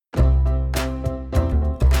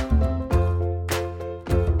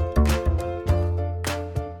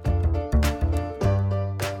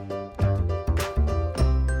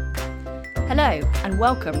Hello, and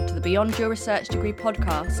welcome to the Beyond Your Research Degree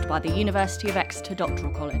podcast by the University of Exeter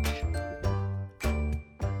Doctoral College.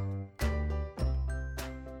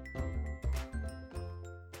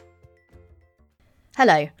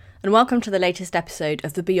 Hello, and welcome to the latest episode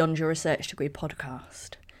of the Beyond Your Research Degree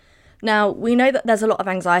podcast. Now, we know that there's a lot of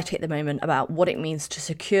anxiety at the moment about what it means to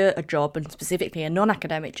secure a job, and specifically a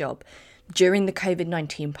non-academic job, during the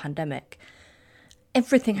COVID-19 pandemic.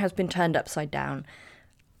 Everything has been turned upside down.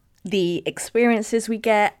 The experiences we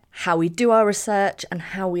get, how we do our research, and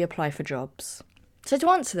how we apply for jobs. So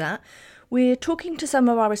to answer that, we're talking to some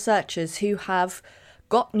of our researchers who have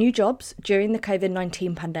got new jobs during the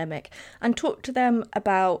COVID-19 pandemic and talk to them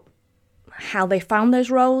about how they found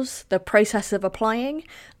those roles, the process of applying,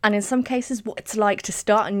 and in some cases what it's like to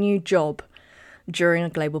start a new job during a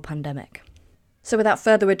global pandemic. So without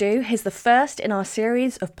further ado, here's the first in our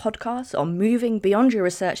series of podcasts on moving beyond your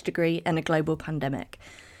research degree in a global pandemic.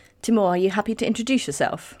 Timur, are you happy to introduce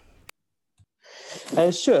yourself?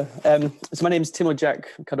 Sure. So my name is Timur Jack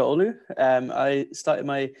Karaoğlu. I started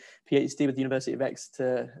my PhD with the University of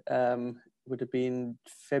Exeter, would have been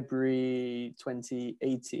February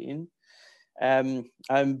 2018.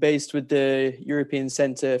 I'm based with the European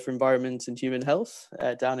Centre for Environment and Human Health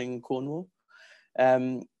down in Cornwall.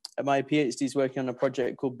 My PhD is working on a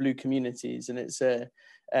project called Blue Communities, and it's a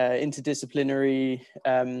interdisciplinary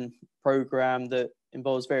program that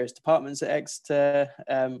involves various departments at Exeter,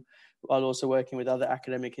 while also working with other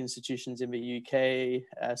academic institutions in the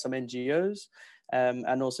UK, some NGOs,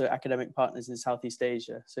 and also academic partners in Southeast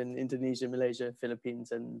Asia, so in Indonesia, Malaysia,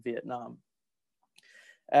 Philippines, and Vietnam.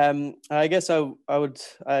 I guess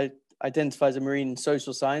I identify as a marine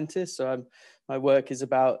social scientist, so my work is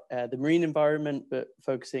about the marine environment, but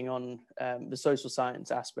focusing on the social science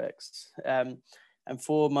aspects. And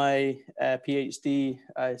for my PhD,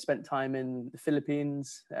 I spent time in the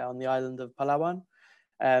Philippines on the island of Palawan.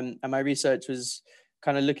 And my research was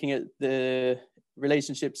kind of looking at the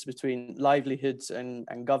relationships between livelihoods and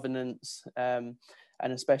governance, and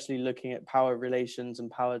especially looking at power relations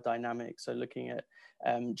and power dynamics. So looking at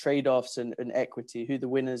trade-offs and equity, who the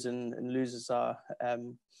winners and losers are,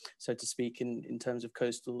 so to speak, in terms of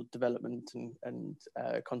coastal development and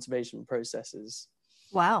conservation processes.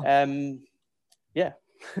 Wow. Yeah.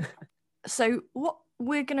 So what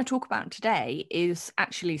we're going to talk about today is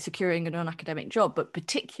actually securing a non-academic job, but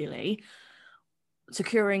particularly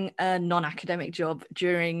securing a non-academic job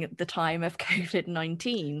during the time of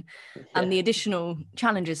COVID-19 and the additional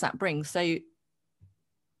challenges that brings. So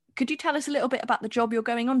could you tell us a little bit about the job you're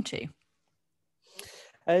going on to?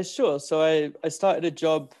 Sure. So I started a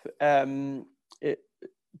job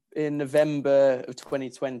in November of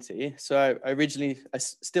 2020. So I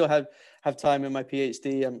still have time in my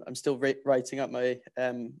PhD. I'm still writing up my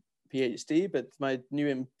PhD, but my new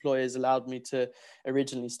employers allowed me to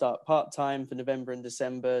originally start part-time for November and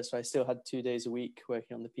December. So I still had 2 days a week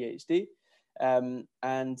working on the PhD. And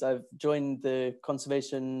I've joined the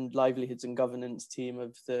Conservation, Livelihoods and Governance team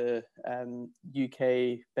of the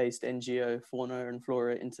UK-based NGO Fauna and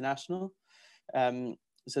Flora International.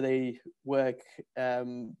 So they work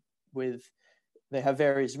they have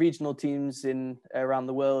various regional teams around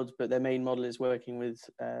the world, but their main model is working with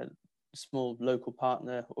small local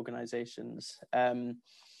partner organizations. And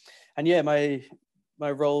yeah, my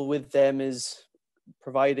role with them is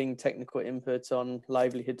providing technical input on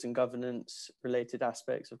livelihoods and governance related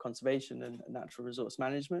aspects of conservation and natural resource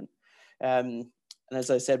management. And as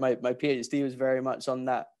I said, my PhD was very much on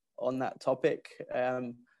that topic.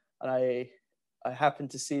 And I happened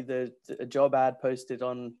to see a job ad posted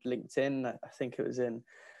on LinkedIn. I think it was in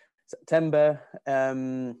September.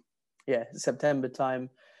 September time.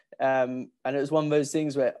 And it was one of those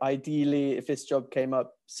things where ideally, if this job came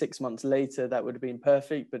up 6 months later, that would have been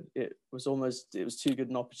perfect. But it was too good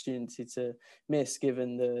an opportunity to miss,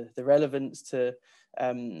 given the relevance to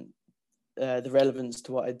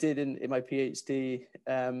what I did in my PhD.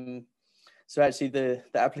 So actually, the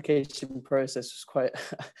application process was quite.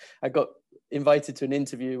 I got invited to an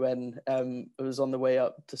interview when I was on the way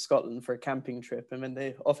up to Scotland for a camping trip, and then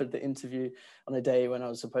they offered the interview on a day when I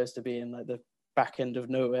was supposed to be in like the back end of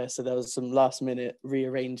nowhere, so there was some last minute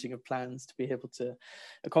rearranging of plans to be able to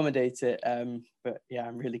accommodate it, but yeah,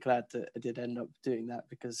 I'm really glad that I did end up doing that,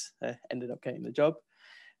 because I ended up getting the job.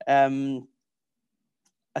 I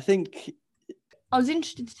think I was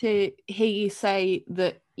interested to hear you say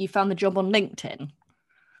that you found the job on LinkedIn.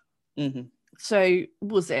 Mm-hmm. So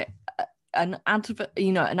was it an advert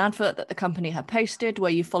that the company had posted? Were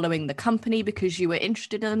you following the company because you were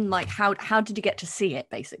interested in, like, how did you get to see it,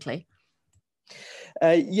 basically?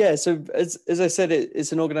 So as I said,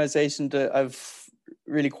 it's an organization that I've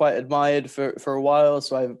really quite admired for a while.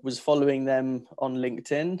 So I was following them on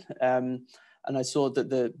LinkedIn, and I saw that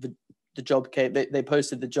the job came. They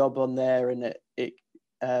posted the job on there, and it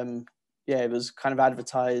was kind of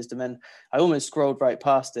advertised, and then I almost scrolled right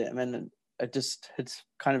past it, and then I just had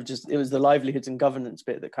kind of it was the livelihoods and governance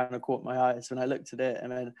bit that kind of caught my eyes when I looked at it,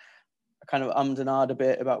 and then I kind of ummed and ahed a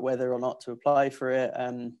bit about whether or not to apply for it.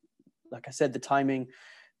 Like I said, the timing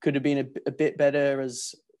could have been a bit better,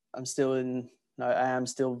 as I am still in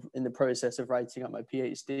the process of writing up my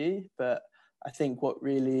PhD. But I think what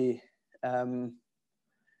really,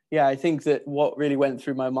 I think that what really went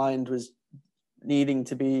through my mind was needing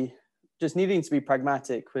to be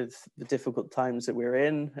pragmatic with the difficult times that we're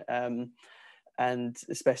in, and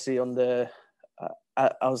especially on I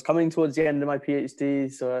was coming towards the end of my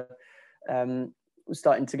PhD, so was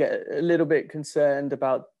starting to get a little bit concerned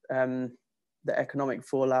about the economic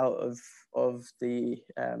fallout of the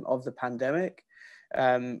pandemic,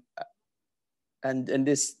 and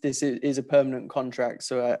this is a permanent contract.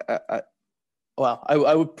 So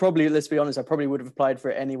I would probably, let's be honest, I probably would have applied for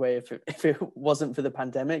it anyway if it wasn't for the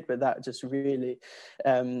pandemic. But that just really,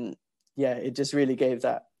 it just really gave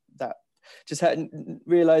that just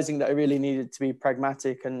realizing that I really needed to be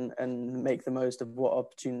pragmatic and make the most of what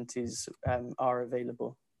opportunities are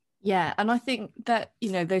available. Yeah, and I think that,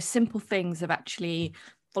 those simple things of actually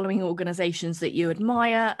following organizations that you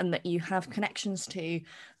admire and that you have connections to,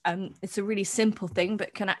 it's a really simple thing,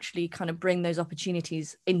 but can actually kind of bring those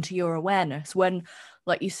opportunities into your awareness when,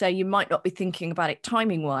 like you say, you might not be thinking about it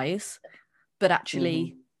timing wise, but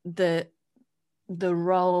actually the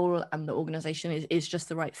role and the organization is just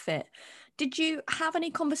the right fit. Did you have any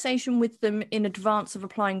conversation with them in advance of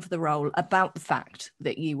applying for the role about the fact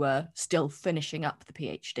that you were still finishing up the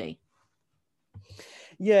PhD?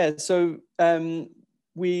 Yeah, so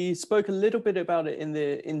we spoke a little bit about it in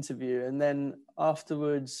the interview, and then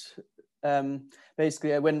afterwards,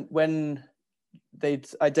 basically when they'd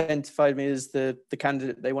identified me as the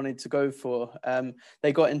candidate they wanted to go for,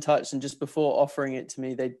 they got in touch, and just before offering it to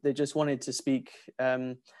me, they just wanted to speak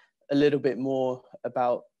a little bit more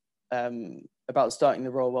about starting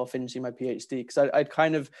the role while finishing my PhD, because I'd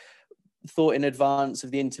kind of thought in advance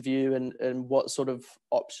of the interview and what sort of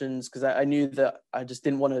options, because I knew that I just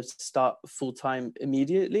didn't want to start full-time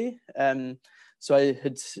immediately. So I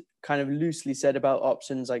had kind of loosely said about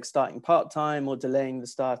options like starting part-time or delaying the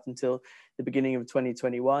start until the beginning of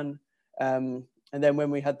 2021. And then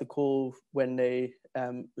when we had the call, when they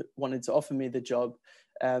wanted to offer me the job,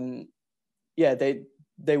 they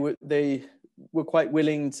were quite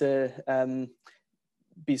willing to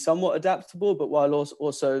be somewhat adaptable, but while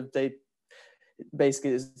also they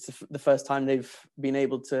basically it's the first time they've been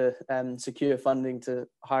able to secure funding to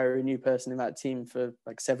hire a new person in that team for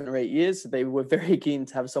like 7 or 8 years. So they were very keen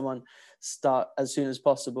to have someone start as soon as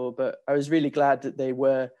possible, but I was really glad that they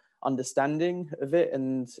were understanding of it.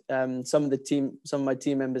 And some of my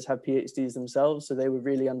team members have PhDs themselves, so they were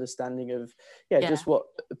really understanding of just what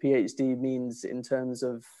a PhD means in terms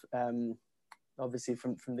of obviously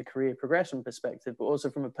from the career progression perspective, but also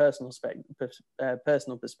from a personal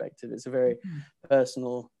perspective. It's a very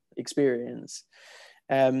personal experience.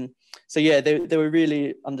 So they were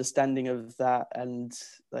really understanding of that, and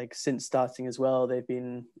like since starting as well, they've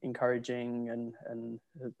been encouraging and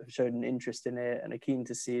have showed an interest in it, and are keen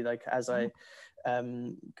to see, like, as I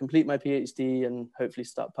complete my PhD and hopefully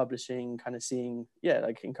start publishing, kind of seeing,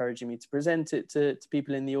 like encouraging me to present it to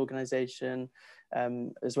people in the organization,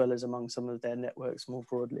 as well as among some of their networks more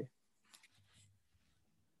broadly.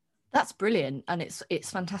 That's brilliant, and it's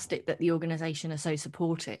fantastic that the organisation are so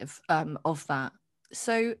supportive of that.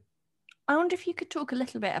 So I wonder if you could talk a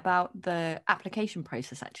little bit about the application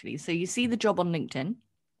process, actually. So you see the job on LinkedIn,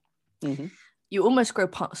 you almost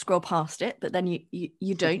scroll past it, but then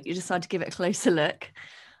you don't, you decide to give it a closer look.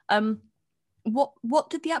 What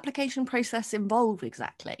did the application process involve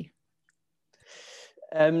exactly?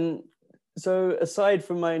 So aside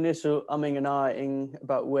from my initial umming and ahhing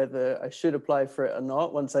about whether I should apply for it or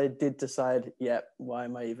not, once I did decide, why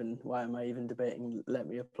am I even debating? Let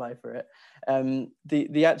me apply for it.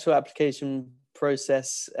 The actual application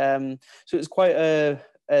process, so it was quite a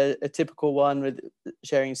typical one, with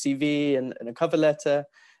sharing CV and a cover letter,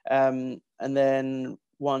 and then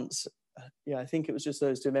once. I think it was just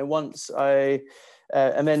those two. And then once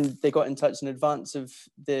and then they got in touch in advance of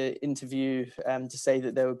the interview to say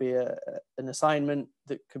that there would be an assignment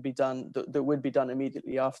that could be done, that would be done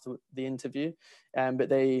immediately after the interview. But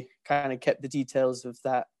they kind of kept the details of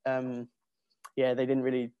that. They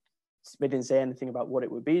didn't say anything about what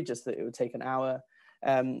it would be, just that it would take an hour.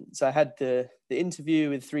 So I had the interview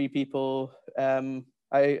with 3 people,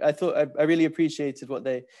 I really appreciated what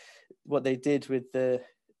they did with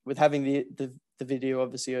having the video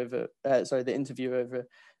obviously over the interview over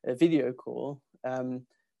a video call.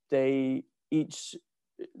 They each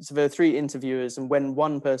So there were three interviewers, and when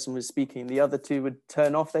one person was speaking, the other two would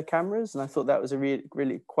turn off their cameras, and I thought that was a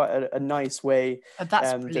really quite a nice way. Oh,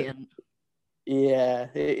 that's brilliant.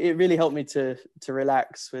 It really helped me to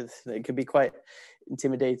relax. It could be quite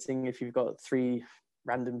intimidating if you've got three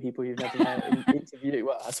random people you've never met interview.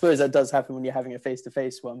 Well, I suppose that does happen when you're having a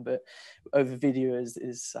face-to-face one, but over video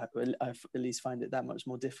is I at least find it that much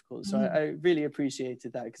more difficult. So I really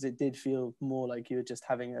appreciated that, because it did feel more like you were just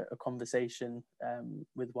having a conversation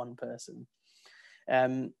with one person.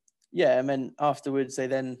 And then afterwards they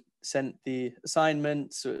then sent the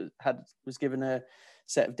assignment. So was given a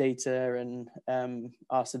set of data and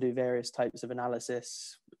asked to do various types of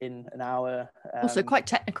analysis in an hour. Also quite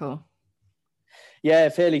technical. Yeah,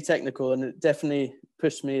 fairly technical, and it definitely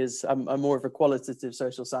pushed me, as I'm more of a qualitative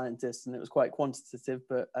social scientist, and it was quite quantitative,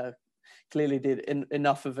 but clearly did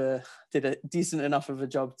a decent enough of a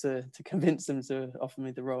job to convince them to offer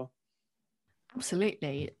me the role.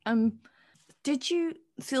 Absolutely. Did you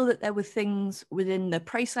feel that there were things within the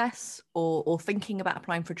process or thinking about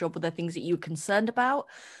applying for a job, were there things that you were concerned about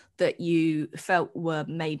that you felt were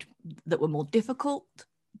more difficult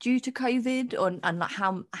due to COVID, and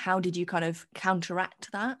how did you kind of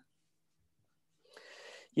counteract that?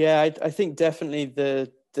 Yeah, I think definitely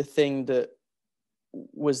the thing that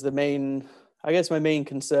was my main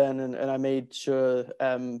concern, and I made sure,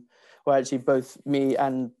 actually both me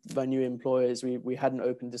and my new employers, we had an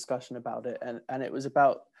open discussion about it, and it was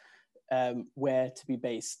about where to be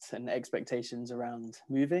based and expectations around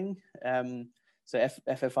moving. So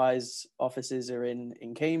FFI's offices are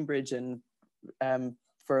in Cambridge, and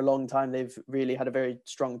for a long time they've really had a very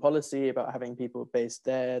strong policy about having people based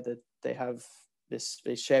there, that they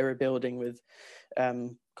share a building with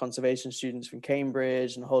conservation students from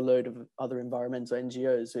Cambridge and a whole load of other environmental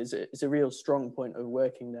NGOs. So it's a real strong point of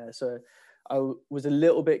working there. So I was a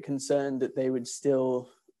little bit concerned that they would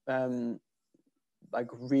still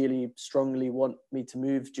really strongly want me to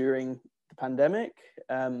move during the pandemic.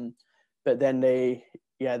 But then they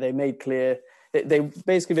made clear,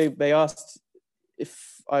 they asked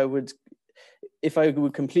if I would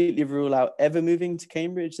completely rule out ever moving to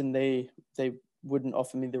Cambridge, and they wouldn't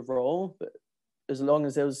offer me the role. But as long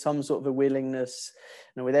as there was some sort of a willingness,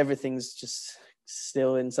 with everything's just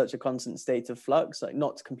still in such a constant state of flux, like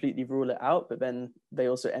not to completely rule it out, but then they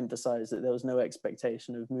also emphasized that there was no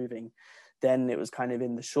expectation of moving. Then it was kind of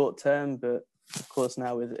in the short term, but of course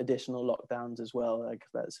now with additional lockdowns as well, like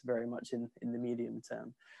that's very much in the medium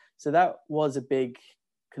term. So that was a big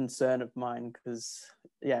concern of mine, because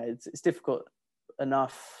it's difficult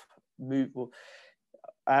enough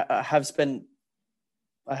I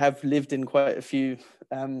have lived in quite a few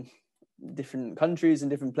different countries and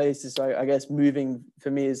different places, so I guess moving for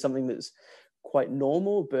me is something that's quite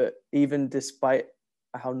normal. But even despite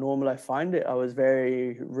how normal I find it, I was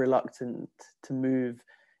very reluctant to move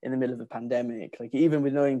in the middle of a pandemic. Like, even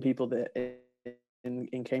with knowing people that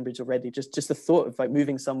in Cambridge already, just the thought of like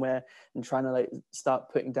moving somewhere and trying to like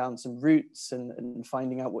start putting down some roots and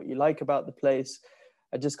finding out what you like about the place,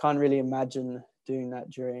 I just can't really imagine doing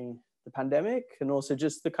that during the pandemic. And also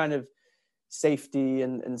just the kind of safety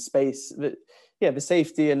and space that the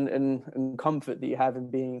safety and comfort that you have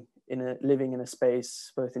in being living in a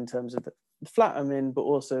space, both in terms of the flat I'm in, but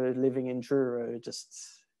also living in Truro,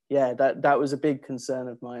 that was a big concern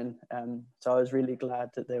of mine. So I was really glad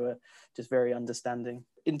that they were just very understanding.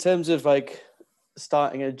 In terms of like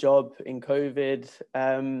starting a job in COVID,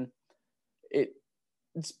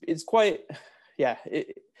 it's quite,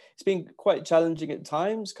 it's been quite challenging at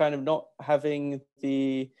times, kind of not having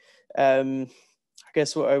the, I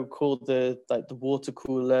guess what I would call the water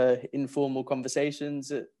cooler informal conversations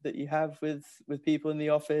that you have with people in the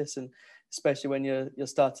office, and especially when you're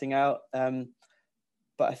starting out.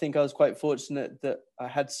 But I think I was quite fortunate that I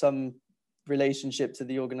had some relationship to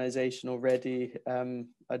the organization already.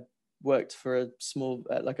 I'd worked for a small,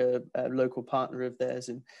 a local partner of theirs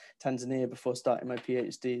in Tanzania before starting my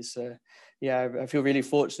PhD. So I feel really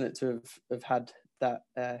fortunate to have had that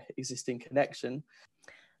existing connection.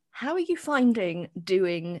 How are you finding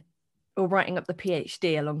doing or writing up the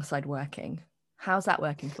PhD alongside working? How's that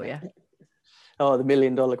working for you? Oh, the $1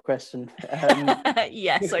 million question.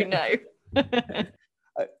 Yes, I know.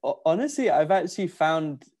 Honestly, I've actually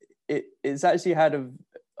found it's actually had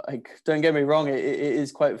don't get me wrong, it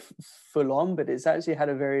is quite full on, but it's actually had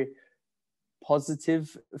a very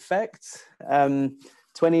positive effect.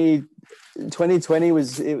 2020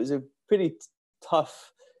 was a pretty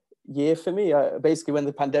tough year for me. Basically, when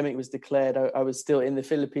the pandemic was declared, I was still in the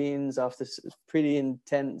Philippines after pretty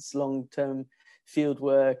intense long-term field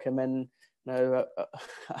work, and then I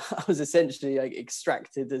was essentially like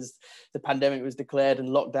extracted as the pandemic was declared and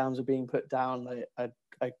lockdowns were being put down.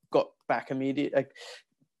 I got back immediately. I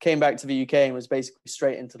came back to the UK and was basically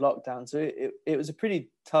straight into lockdown. So it was a pretty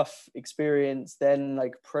tough experience then,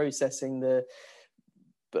 like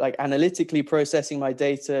analytically processing my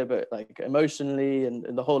data, but like emotionally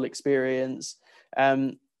and the whole experience.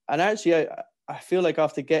 And actually, I feel like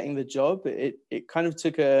after getting the job, it kind of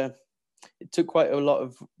took quite a lot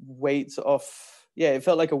of weight off. Yeah, it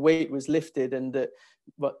felt like a weight was lifted, and that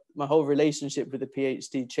but my whole relationship with the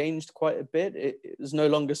PhD changed quite a bit. It was no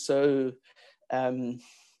longer so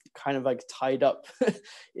kind of like tied up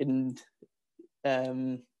in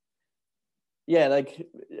like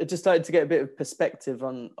it just started to get a bit of perspective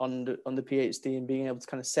on the PhD and being able to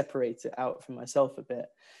kind of separate it out from myself a bit.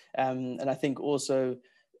 And I think also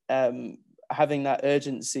having that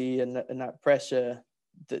urgency and that pressure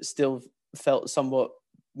that still felt somewhat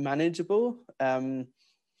manageable.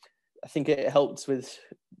 I think it helped with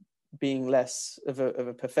being less of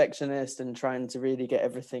a perfectionist and trying to really get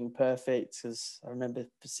everything perfect. Because I remember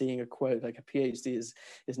seeing a quote like, a PhD is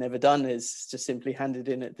never done, is just simply handed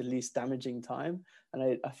in at the least damaging time.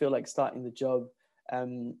 And I feel like starting the job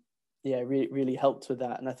really helped with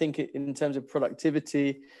that. And I think in terms of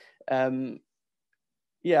productivity, I'm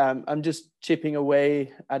just chipping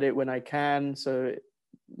away at it when I can. So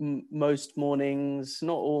most mornings,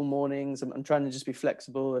 not all mornings, I'm trying to just be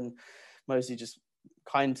flexible and mostly just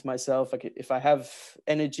kind to myself. Like if I have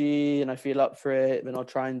energy and I feel up for it, then I'll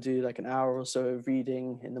try and do like an hour or so of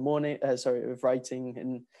reading in the morning, of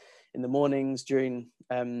writing in the mornings during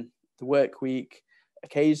the work week,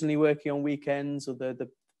 occasionally working on weekends, or the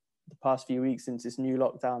past few weeks since this new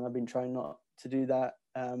lockdown, I've been trying not to do that.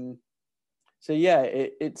 So yeah,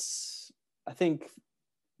 it's, I think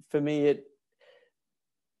for me,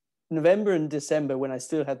 November and December, when I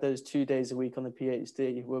still had those 2 days a week on the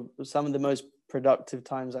PhD, were some of the most productive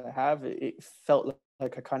times I have. It felt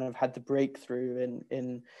like I kind of had the breakthrough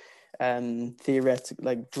in theoretical,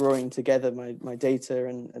 like drawing together my data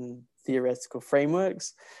and theoretical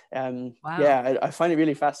frameworks. Wow. Yeah, I find it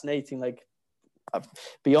really fascinating, like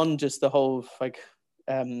beyond just the whole like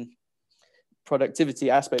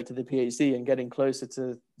productivity aspect of the PhD and getting closer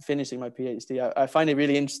to finishing my PhD. I find it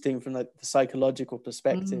really interesting from like the psychological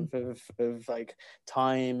perspective of like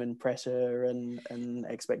time and pressure and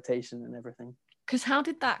expectation and everything. Because how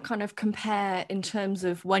did that kind of compare in terms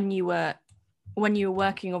of when you were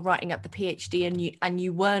working or writing at the PhD and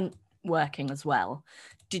you weren't working as well?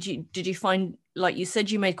 Did you find, like you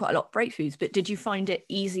said, you made quite a lot of breakthroughs, but did you find it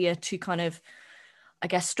easier to kind of, I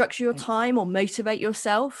guess, structure your time or motivate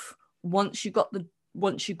yourself once you got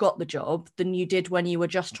the job than you did when you were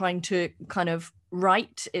just trying to kind of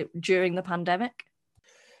write it during the pandemic?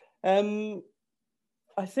 I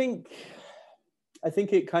think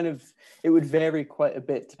it would vary quite a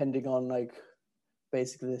bit depending on like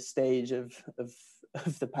basically the stage of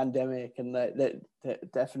the pandemic, and that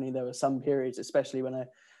definitely there were some periods, especially when I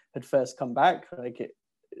had first come back, like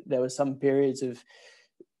there were some periods of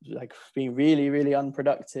like being really, really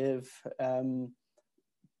unproductive.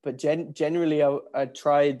 But generally, I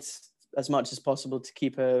tried as much as possible to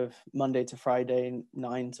keep a Monday to Friday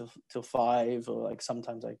 9 till 5, or like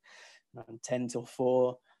sometimes like 10 till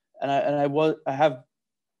 4. And I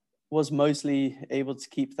was mostly able to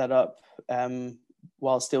keep that up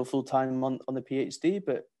while still full time on the PhD.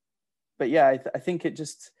 But yeah, I think it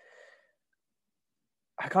just,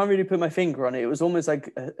 I can't really put my finger on it. It was almost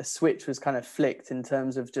like a switch was kind of flicked in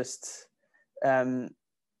terms of just.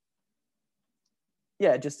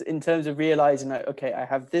 Just in terms of realizing that, okay, I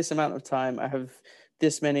have this amount of time, I have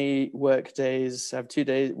this many work days, I have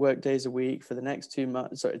 2 work days a week for the next 2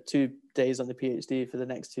 months, 2 days on the PhD for the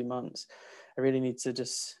next 2 months. I really need to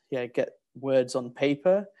just, get words on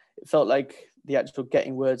paper. It felt like the actual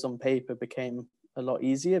getting words on paper became a lot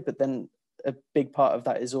easier, but then a big part of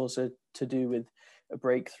that is also to do with a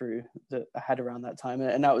breakthrough that I had around that time.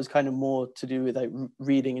 And that was kind of more to do with like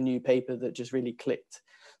reading a new paper that just really clicked.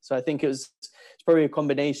 So I think it's probably a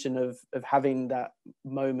combination of having that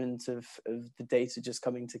moment of the data just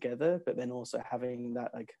coming together, but then also having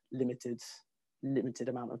that like limited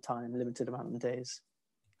amount of time, limited amount of days.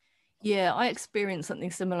 Yeah, I experienced something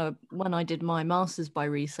similar when I did my master's by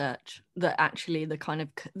research, that actually the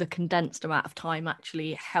condensed amount of time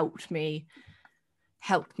actually helped me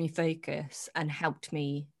focus and helped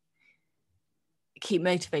me keep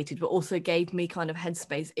motivated, but also gave me kind of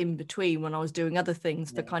headspace in between when I was doing other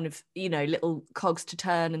things for kind of, little cogs to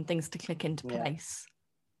turn and things to click into place.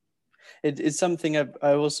 It's something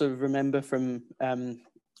I also remember from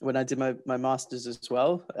when I did my master's as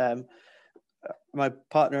well. My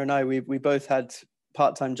partner and I, we both had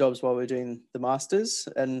part-time jobs while we were doing the master's,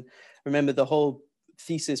 and remember the whole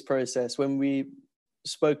thesis process when we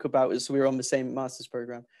spoke about, so we were on the same master's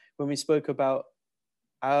program, when we spoke about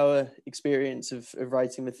our experience of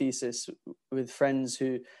writing the thesis with friends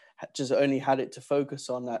who just only had it to focus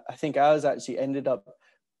on. I think ours actually ended up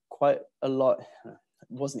quite a lot. It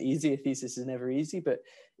wasn't easy. A thesis is never easy, but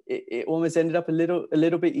it almost ended up a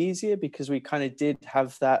little bit easier because we kind of did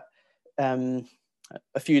have that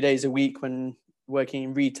a few days a week when working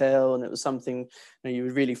in retail, and it was something you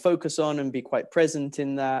would really focus on and be quite present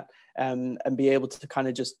in that, and be able to kind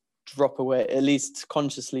of just drop away, at least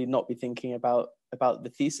consciously, not be thinking about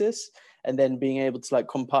the thesis, and then being able to like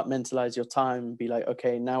compartmentalize your time and be like,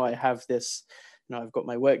 okay, now I have this, I've got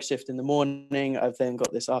my work shift in the morning, I've then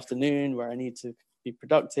got this afternoon where I need to be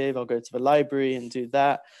productive, I'll go to the library and do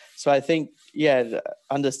that. So I think,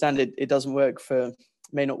 understand it doesn't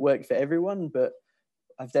may not work for everyone, but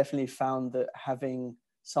I've definitely found that having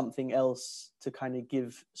something else to kind of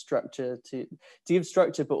give structure to give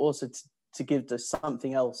structure, but also to give to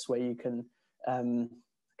something else where you can,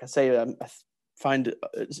 like I say, I find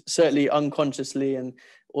certainly unconsciously and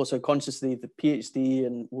also consciously the PhD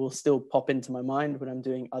and will still pop into my mind when I'm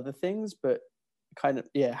doing other things, but kind of,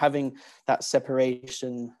 having that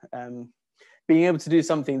separation, being able to do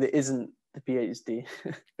something that isn't the PhD,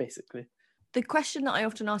 basically. The question that I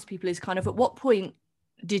often ask people is kind of, at what point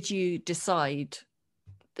did you decide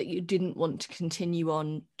that you didn't want to continue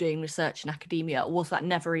on doing research in academia? Or was that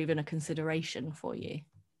never even a consideration for you?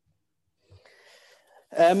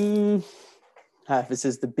 This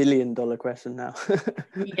is the $1 billion question now.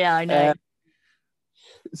 Yeah, I know.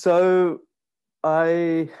 So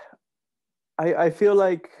I feel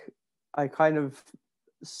like I kind of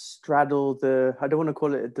straddle I don't want to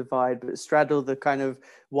call it a divide, but straddle the kind of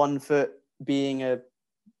 1 foot being a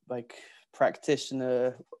like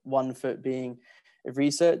practitioner, 1 foot being a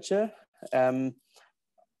researcher. And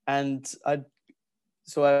I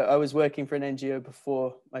was working for an NGO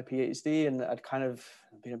before my PhD, and I'd kind of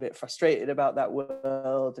been a bit frustrated about that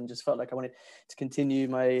world and just felt like I wanted to continue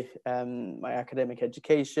my my academic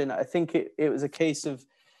education. I think it was a case of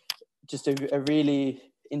just a really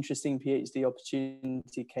interesting PhD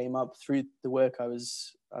opportunity came up through the work I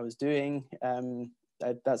was doing.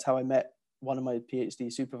 That's how I met one of my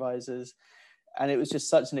PhD supervisors, and it was just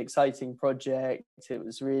such an exciting project. It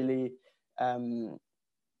was really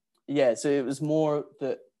so it was more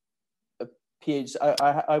that a PhD.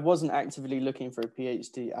 I wasn't actively looking for a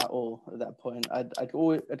PhD at all at that point.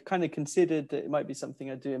 I'd kind of considered that it might be something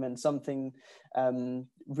I'd do, and then something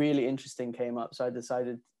really interesting came up, so I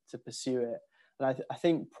decided to pursue it. And I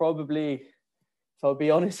think probably, if I'll be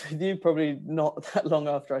honest with you, probably not that long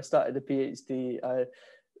after I started a PhD, I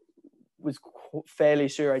was fairly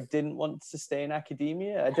sure I didn't want to stay in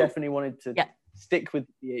academia. I definitely wanted to stick with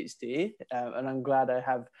the PhD, and I'm glad I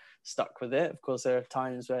have stuck with it. Of course, there are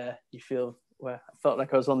times where I felt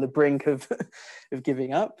like I was on the brink of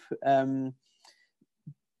giving up.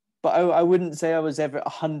 But I wouldn't say I was ever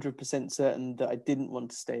 100% certain that I didn't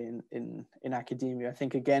want to stay in academia. I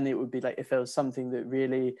think, again, it would be like if there was something that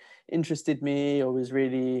really interested me or was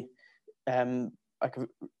really like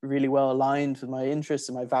really well aligned with my interests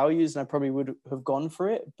and my values, and I probably would have gone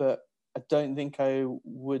for it. But I don't think I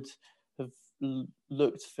would have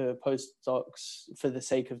looked for postdocs for the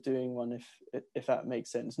sake of doing one, if that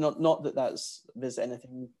makes sense. Not that there's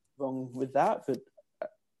anything wrong with that, but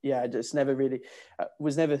I just never really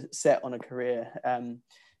was never set on a career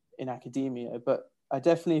in academia. But I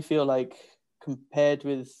definitely feel like, compared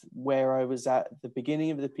with where I was at the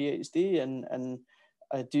beginning of the PhD, and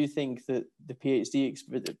I do think that the PhD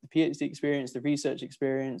experience, the research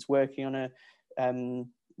experience, working on a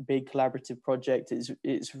big collaborative project,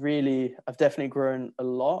 it's really, I've definitely grown a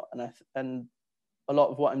lot, and a lot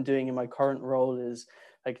of what I'm doing in my current role is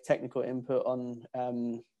like technical input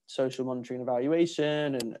on social monitoring and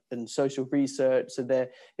evaluation and social research. So there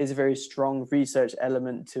is a very strong research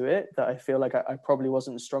element to it that I feel like I probably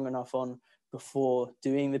wasn't strong enough on before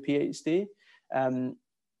doing the PhD.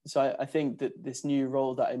 So I think that this new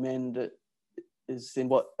role that I'm in, that is in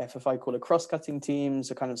what FFI call a cross-cutting team,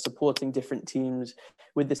 so kind of supporting different teams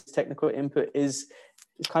with this technical input, is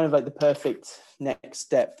kind of like the perfect next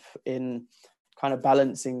step in kind of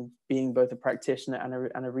balancing being both a practitioner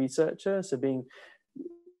and a researcher. So being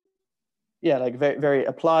like very, very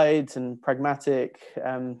applied and pragmatic,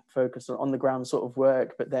 focused on the ground sort of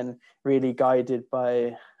work, but then really guided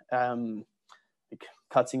by like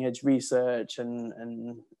cutting edge research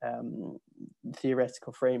and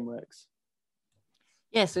theoretical frameworks.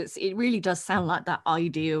 Yeah, so it really does sound like that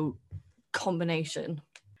ideal combination.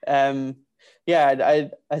 I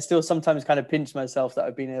still sometimes kind of pinch myself that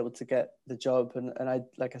I've been able to get the job, and I,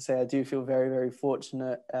 like I say, I do feel very, very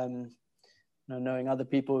fortunate, knowing other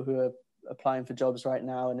people who are applying for jobs right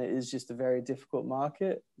now, and it is just a very difficult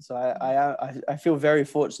market. So I feel very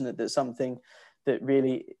fortunate that something that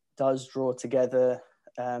really does draw together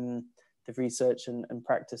the research and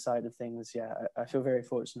practice side of things. Yeah, I feel very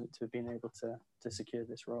fortunate to have been able to secure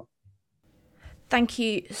this role. Thank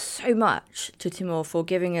you so much to Timur for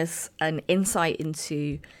giving us an insight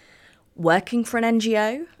into working for an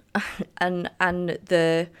NGO and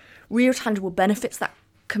the real tangible benefits that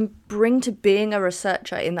can bring to being a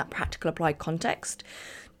researcher in that practical applied context,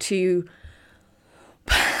 to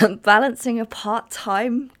balancing a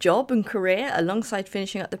part-time job and career alongside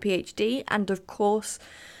finishing up the PhD, and of course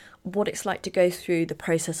what it's like to go through the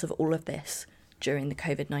process of all of this during the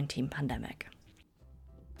COVID-19 pandemic.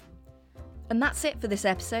 And that's it for this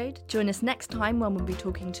episode. Join us next time when we'll be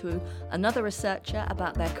talking to another researcher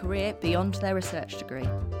about their career beyond their research degree.